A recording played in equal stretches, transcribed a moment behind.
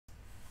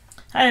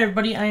Hi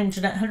everybody, I am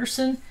Jeanette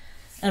Henderson,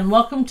 and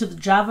welcome to the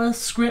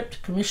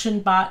JavaScript Commission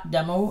Bot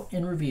Demo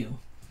and Review.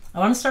 I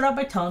want to start out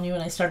by telling you,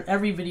 and I start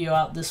every video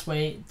out this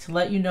way, to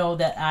let you know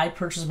that I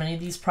purchase many of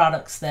these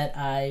products that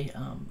I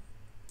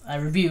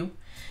review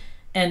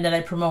and that I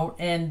promote.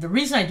 And the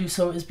reason I do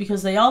so is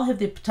because they all have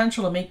the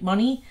potential to make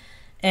money.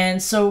 And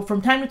so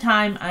from time to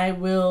time, I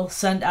will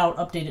send out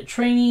updated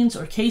trainings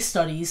or case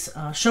studies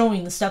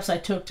showing the steps I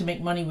took to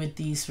make money with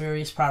these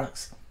various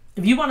products.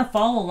 If you want to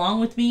follow along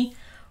with me,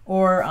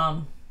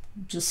 or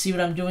just see what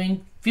I'm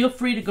doing, feel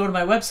free to go to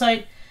my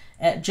website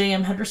at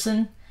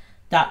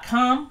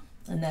jmhenderson.com,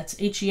 and that's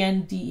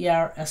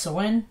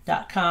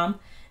henderson.com,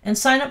 and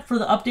sign up for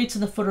the updates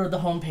in the footer of the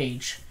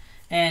homepage.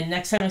 And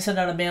next time I send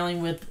out a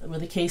mailing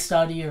with a case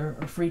study or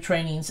free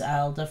trainings,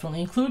 I'll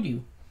definitely include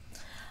you.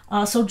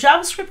 So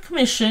JavaScript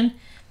Commission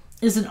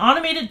is an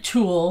automated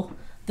tool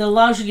that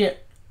allows you to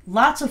get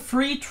lots of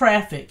free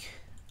traffic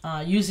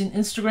using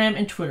Instagram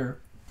and Twitter.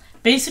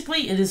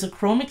 Basically, it is a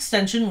Chrome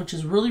extension, which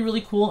is really, really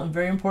cool and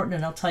very important,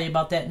 and I'll tell you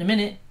about that in a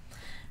minute.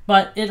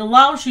 But it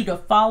allows you to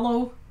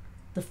follow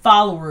the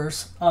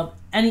followers of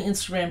any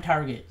Instagram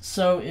target.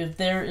 So if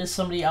there is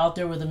somebody out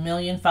there with 1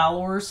 million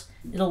followers,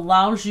 it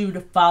allows you to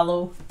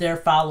follow their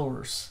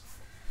followers.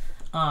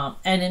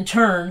 And in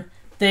turn,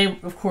 they,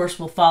 of course,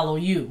 will follow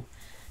you.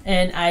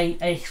 And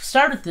I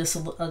started this,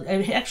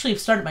 I actually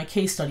have started my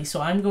case study, so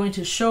I'm going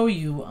to show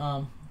you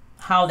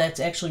how that's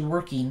actually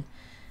working.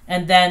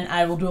 And then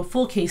I will do a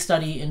full case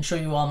study and show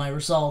you all my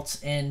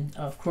results and,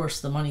 of course,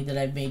 the money that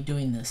I've made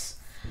doing this.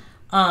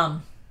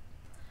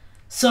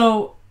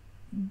 So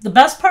the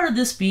best part of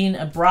this being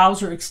a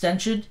browser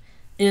extension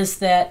is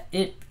that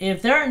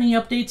if there are any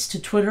updates to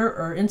Twitter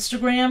or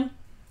Instagram,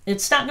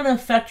 it's not going to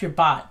affect your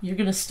bot. You're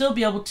going to still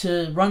be able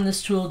to run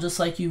this tool just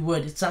like you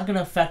would. It's not going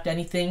to affect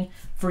anything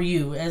for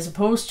you, as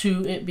opposed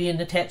to it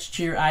being attached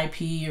to your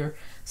IP or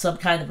some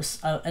kind of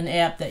an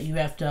app that you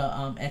have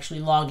to actually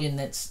log in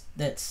that's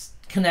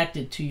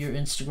connected to your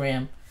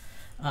Instagram,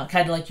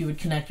 kind of like you would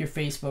connect your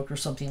Facebook or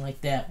something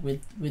like that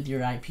with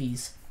your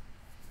IPs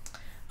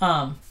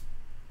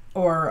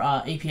or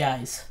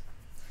APIs.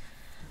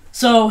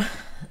 So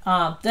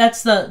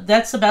that's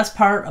the best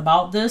part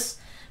about this,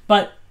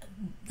 but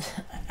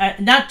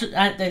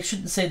I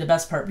shouldn't say the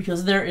best part,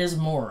 because there is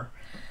more.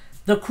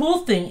 The cool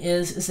thing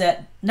is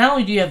that not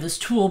only do you have this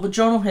tool, but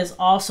Jono has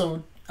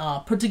also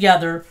put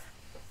together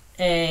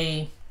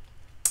a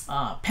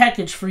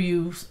package for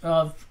you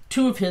of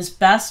 2 of his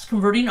best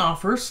converting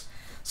offers,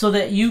 so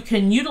that you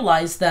can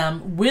utilize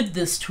them with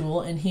this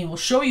tool, and he will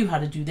show you how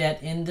to do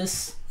that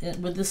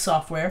with this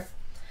software,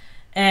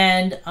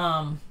 and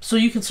so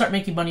you can start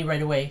making money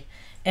right away.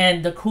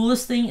 And the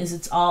coolest thing is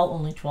it's all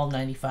only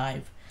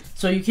 $12.95,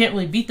 so you can't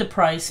really beat the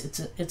price.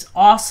 It's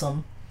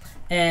awesome,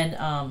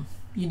 and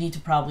you need to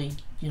probably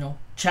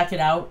check it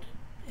out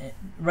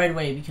right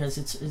away, because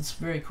it's a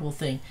very cool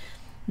thing.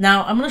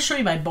 Now I'm going to show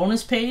you my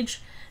bonus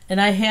page,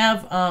 and I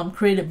have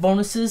created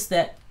bonuses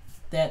that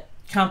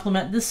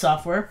complement this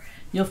software.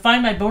 You'll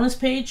find my bonus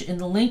page in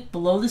the link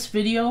below this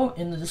video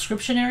in the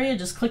description area.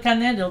 Just click on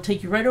that. It'll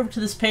take you right over to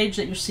this page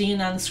that you're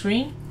seeing on the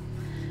screen.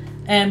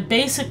 And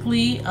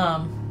basically,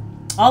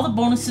 all the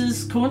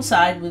bonuses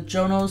coincide with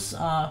Jono's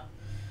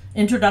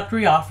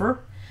introductory offer.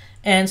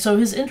 And so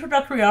his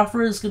introductory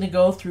offer is going to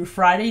go through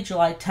Friday,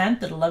 July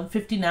 10th at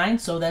 11:59.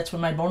 So that's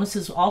when my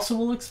bonuses also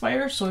will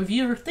expire. So if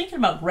you're thinking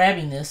about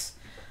grabbing this,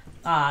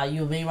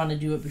 you may want to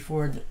do it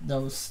before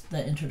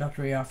the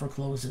introductory offer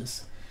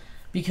closes,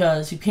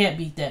 because you can't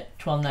beat that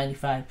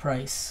 $12.95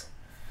 price.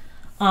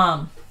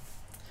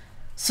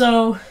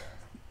 So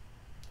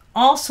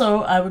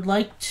also I would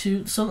like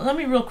to, so let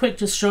me real quick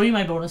just show you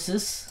my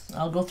bonuses.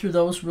 I'll go through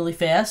those really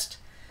fast.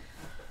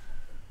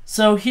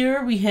 So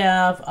here we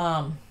have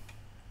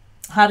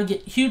how to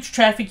get huge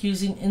traffic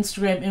using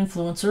Instagram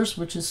influencers,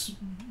 which is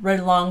right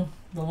along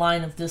the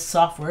line of this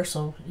software,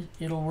 so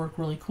it'll work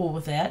really cool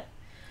with that.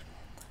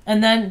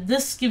 And then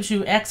this gives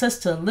you access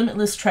to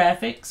limitless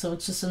traffic, so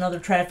it's just another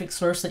traffic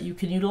source that you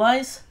can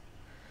utilize.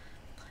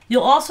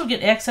 You'll also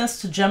get access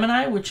to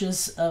Gemini, which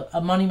is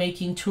a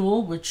money-making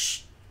tool,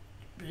 which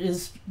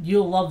is,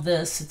 you'll love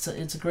this.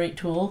 It's a great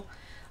tool,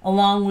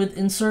 along with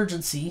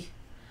Insurgency.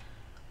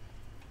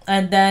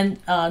 And then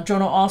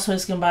Jono also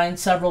has combined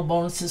several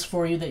bonuses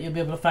for you that you'll be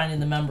able to find in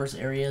the members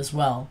area as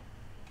well.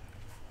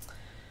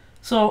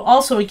 So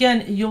also,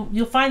 again,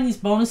 you'll find these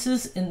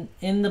bonuses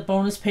in the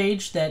bonus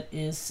page that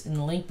is in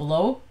the link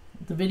below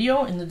the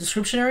video in the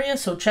description area.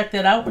 So check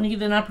that out when you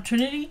get an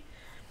opportunity.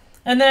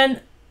 And then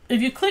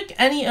if you click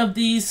any of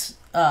these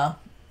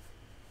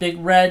big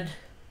red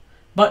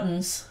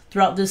buttons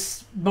throughout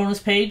this bonus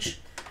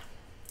page,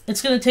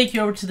 it's going to take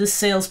you over to this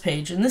sales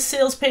page. And this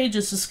sales page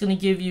is just going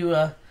to give you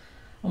a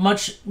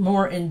much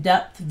more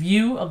in-depth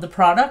view of the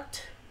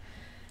product.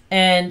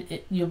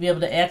 And you'll be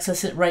able to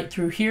access it right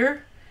through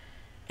here.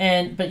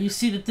 But you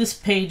see that this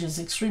page is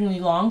extremely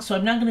long, so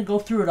I'm not going to go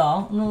through it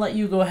all. I'm going to let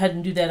you go ahead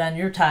and do that on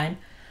your time.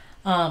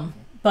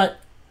 But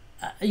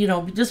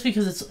just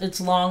because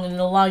it's long, and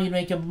it'll allow you to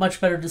make a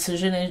much better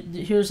decision. And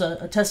here's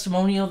a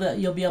testimonial that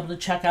you'll be able to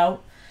check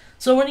out.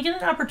 So when you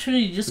get an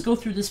opportunity, just go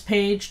through this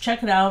page,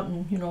 check it out,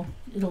 and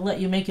it'll let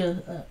you make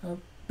a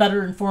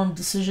better informed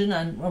decision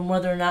on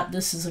whether or not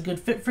this is a good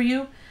fit for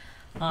you.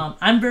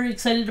 I'm very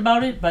excited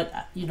about it,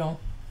 but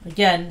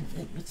again,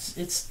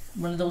 it's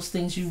one of those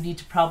things you need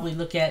to probably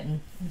look at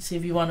and see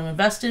if you want to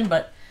invest in,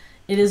 but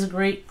it is a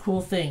great, cool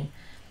thing.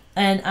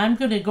 And I'm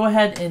going to go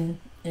ahead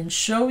and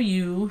show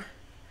you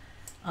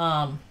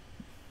the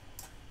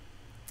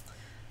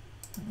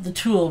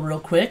tool real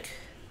quick.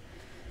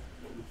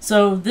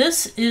 So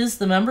this is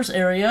the members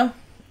area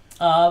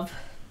of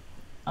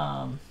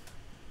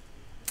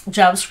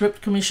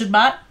JavaScript Commission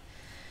Bot,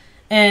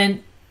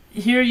 and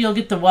here you'll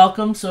get the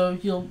welcome, so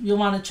you'll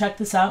want to check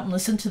this out and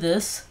listen to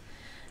this.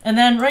 And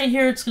then right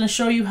here it's going to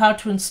show you how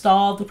to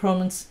install the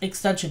Chrome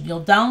extension.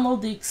 You'll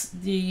download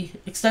the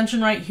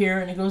extension right here,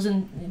 and it goes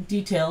in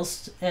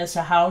details as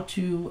to how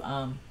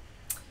to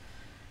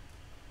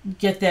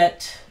get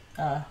that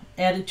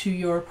added to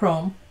your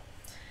Chrome.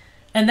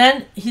 And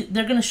then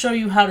they're going to show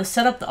you how to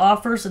set up the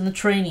offers and the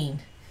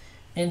training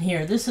in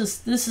here. This is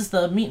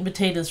the meat and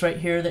potatoes right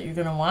here that you're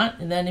going to want.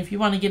 And then if you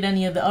want to get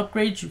any of the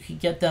upgrades, you can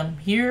get them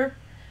here.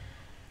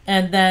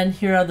 And then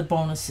here are the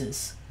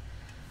bonuses.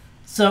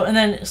 So, and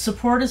then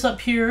support is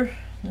up here.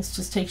 This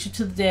just takes you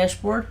to the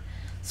dashboard.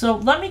 So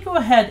let me go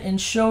ahead and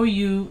show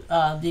you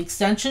the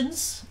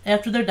extensions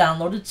after they're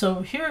downloaded. So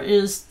here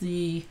is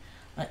the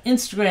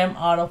Instagram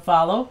auto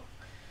follow.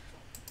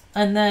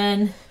 And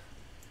then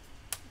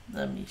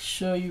let me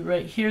show you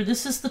right here.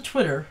 This is the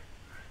Twitter.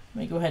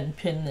 Let me go ahead and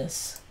pin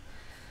this.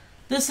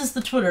 This is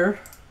the Twitter,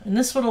 and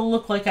this is what it'll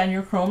look like on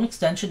your Chrome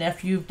extension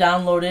after you've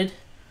downloaded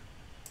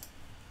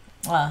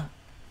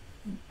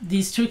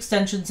these two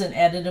extensions and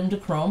added them to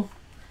Chrome.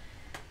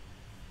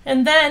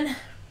 And then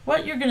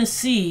what you're going to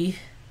see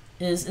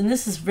is, and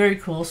this is very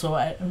cool, so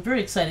I'm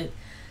very excited.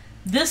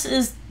 This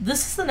is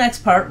the next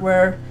part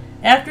where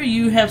after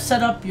you have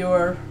set up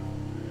your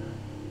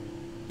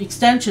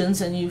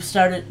extensions and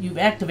you've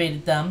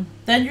activated them,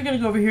 then you're going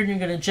to go over here and you're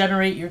going to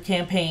generate your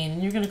campaign,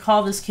 and you're going to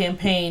call this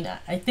campaign,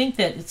 I think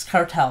that it's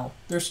Cartel.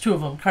 There's two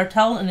of them,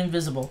 Cartel and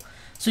Invisible.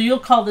 So you'll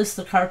call this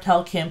the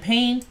Cartel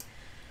campaign,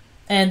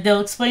 and they'll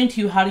explain to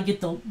you how to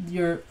get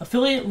your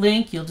affiliate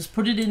link. You'll just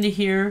put it into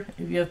here.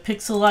 If you have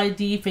Pixel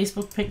ID,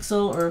 Facebook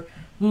Pixel, or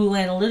Google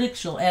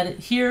Analytics, you'll add it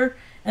here,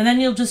 and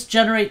then you'll just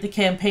generate the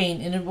campaign,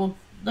 and it will,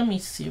 let me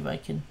see if I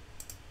can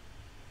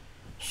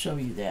show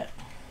you that.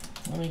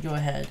 Let me go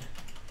ahead.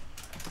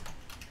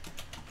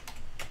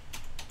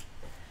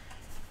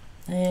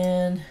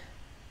 And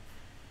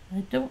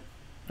let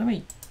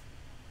me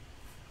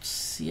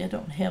see, I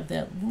don't have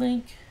that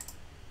link,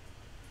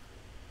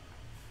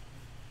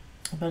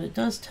 but it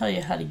does tell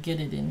you how to get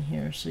it in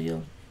here. So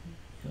you'll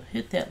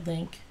hit that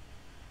link.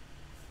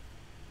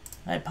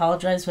 I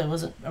apologize if I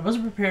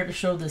wasn't prepared to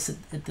show this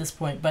at this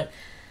point, but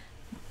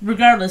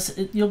regardless,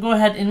 you'll go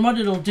ahead, and what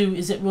it'll do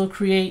is it will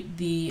create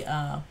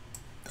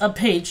a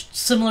page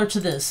similar to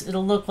this.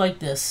 It'll look like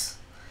this,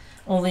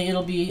 only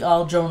it'll be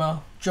all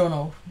Jono,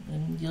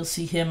 and you'll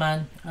see him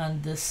on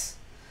this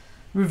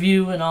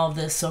review and all of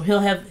this. So he'll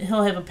have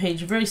a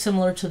page very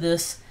similar to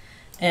this,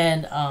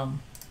 and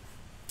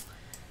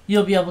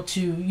you'll be able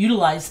to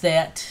utilize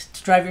that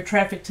to drive your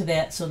traffic to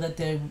that, so that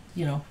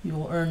you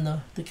will earn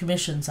the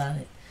commissions on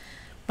it.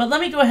 But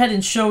let me go ahead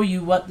and show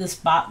you what this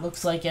bot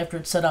looks like after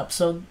it's set up.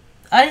 So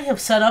I have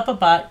set up a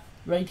bot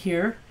right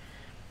here,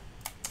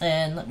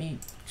 and let me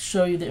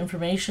show you the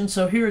information.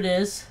 So here it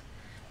is.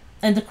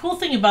 And the cool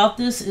thing about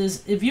this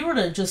is, if you were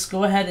to just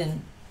go ahead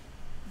and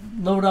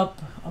load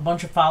up a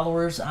bunch of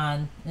followers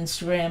on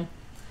Instagram,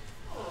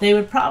 they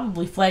would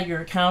probably flag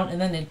your account,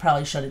 and then they'd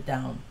probably shut it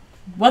down.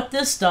 What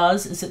this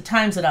does is it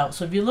times it out.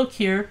 So if you look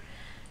here,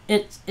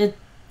 it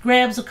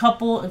grabs a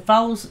couple,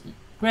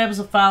 grabs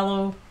a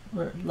follow,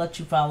 or lets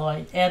you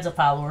follow, adds a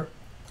follower,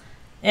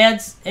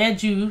 adds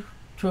you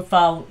to a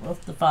follow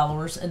of the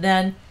followers, and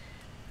then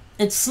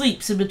it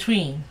sleeps in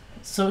between.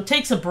 So it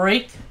takes a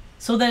break,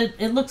 so that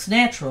it looks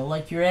natural,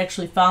 like you're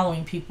actually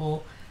following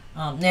people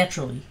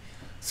naturally,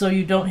 so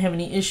you don't have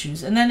any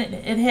issues. And then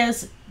it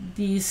has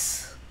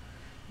these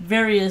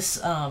various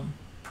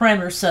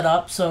parameters set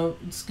up, so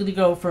it's going to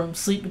go from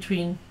sleep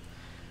between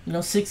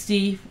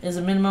 60 as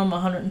a minimum,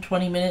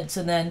 120 minutes,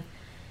 and then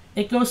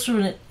it goes through,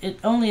 and it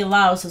only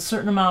allows a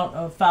certain amount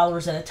of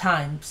followers at a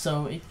time,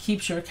 so it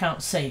keeps your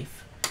account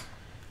safe.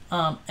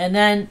 And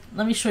then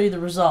let me show you the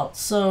results.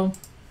 So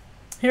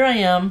here I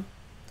am.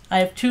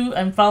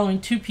 I'm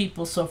following 2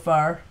 people so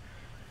far.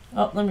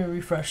 Oh, let me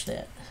refresh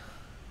that.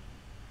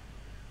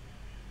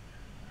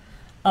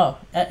 Oh,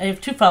 I have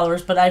 2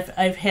 followers, but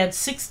I've had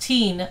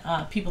 16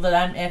 people that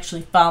I'm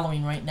actually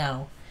following right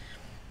now.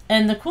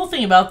 And the cool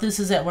thing about this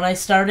is that when I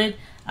started,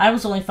 I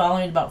was only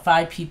following about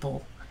 5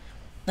 people,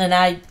 and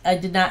I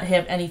did not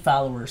have any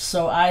followers.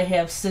 So I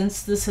have,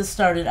 since this has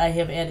started, I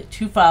have added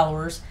 2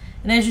 followers.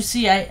 And as you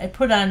see, I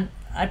put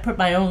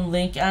my own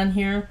link on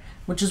here,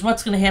 which is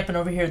what's going to happen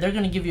over here. They're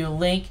going to give you a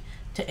link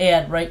to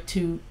add right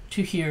to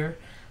here,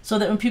 so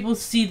that when people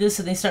see this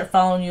and they start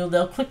following you,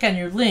 they'll click on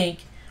your link,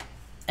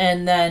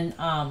 and then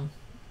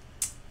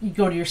you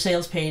go to your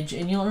sales page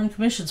and you'll earn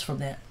commissions from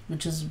that,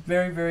 which is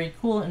very, very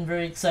cool and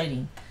very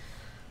exciting.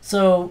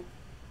 So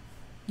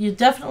you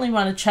definitely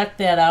want to check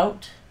that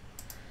out.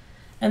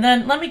 And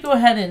then let me go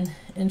ahead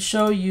and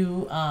show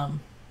you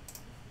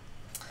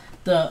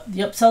the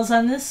upsells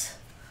on this.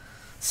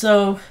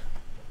 So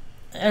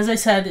as I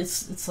said,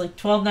 it's like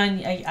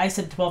 $12.90. I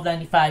said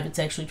 $12.95. It's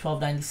actually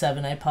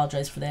 $12.97. I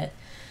apologize for that.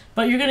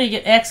 But you're going to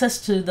get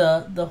access to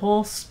the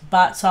whole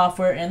bot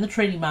software and the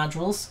training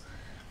modules.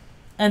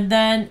 And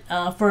then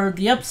for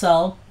the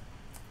upsell,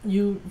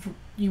 you'll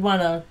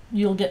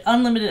get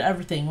unlimited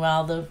everything.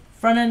 While the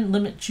front end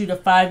limits you to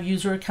 5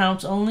 user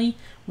accounts only,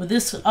 with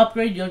this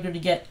upgrade you're going to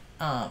get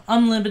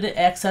unlimited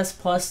access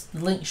plus the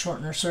link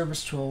shortener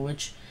service tool,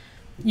 which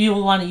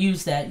you'll want to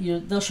use that.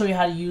 They'll show you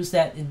how to use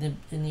that in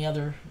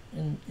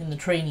the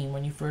training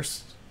when you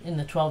first, in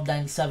the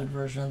 $12.97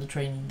 version of the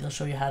training. They'll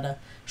show you how to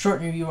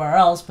shorten your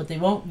URLs, but they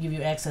won't give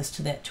you access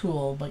to that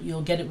tool, but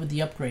you'll get it with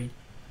the upgrade.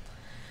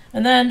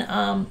 And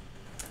then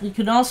you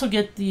can also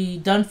get the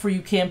done for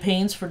you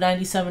campaigns for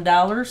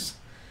 $97.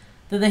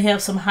 Then they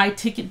have some high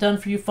ticket done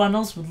for you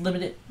funnels with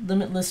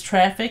limitless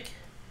traffic.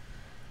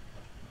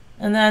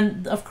 And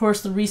then of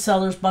course the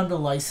resellers bundle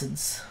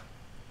license.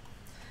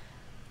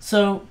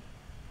 So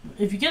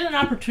if you get an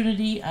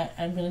opportunity,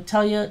 I'm going to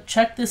tell you,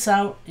 check this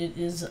out. It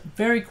is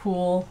very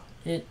cool.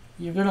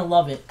 You're going to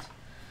love it.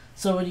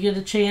 So when you get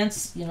a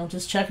chance,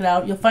 just check it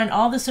out. You'll find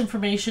all this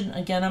information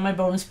again on my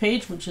bonus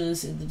page, which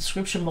is in the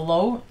description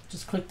below.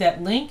 Just click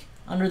that link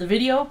under the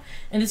video,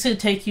 and it's going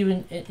to take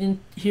you in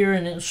here,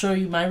 and it'll show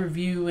you my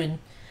review and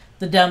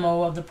the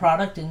demo of the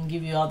product and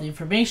give you all the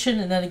information.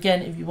 And then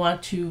again, if you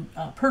want to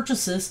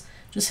purchase this,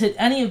 just hit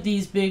any of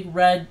these big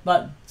red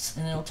buttons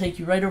and it'll take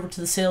you right over to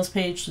the sales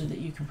page so that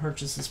you can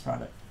purchase this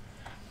product.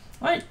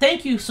 All right,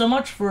 thank you so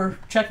much for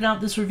checking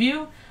out this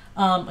review.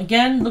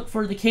 Again, look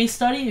for the case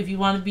study if you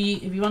want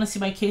to see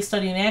my case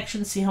study in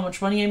action, see how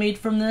much money I made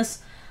from this.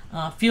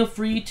 Feel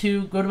free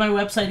to go to my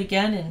website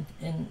again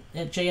and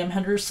at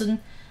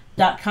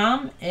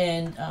jmhenderson.com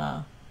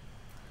and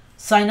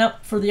sign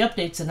up for the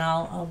updates, and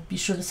I'll be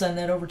sure to send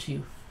that over to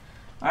you.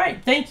 All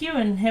right, thank you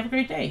and have a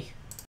great day.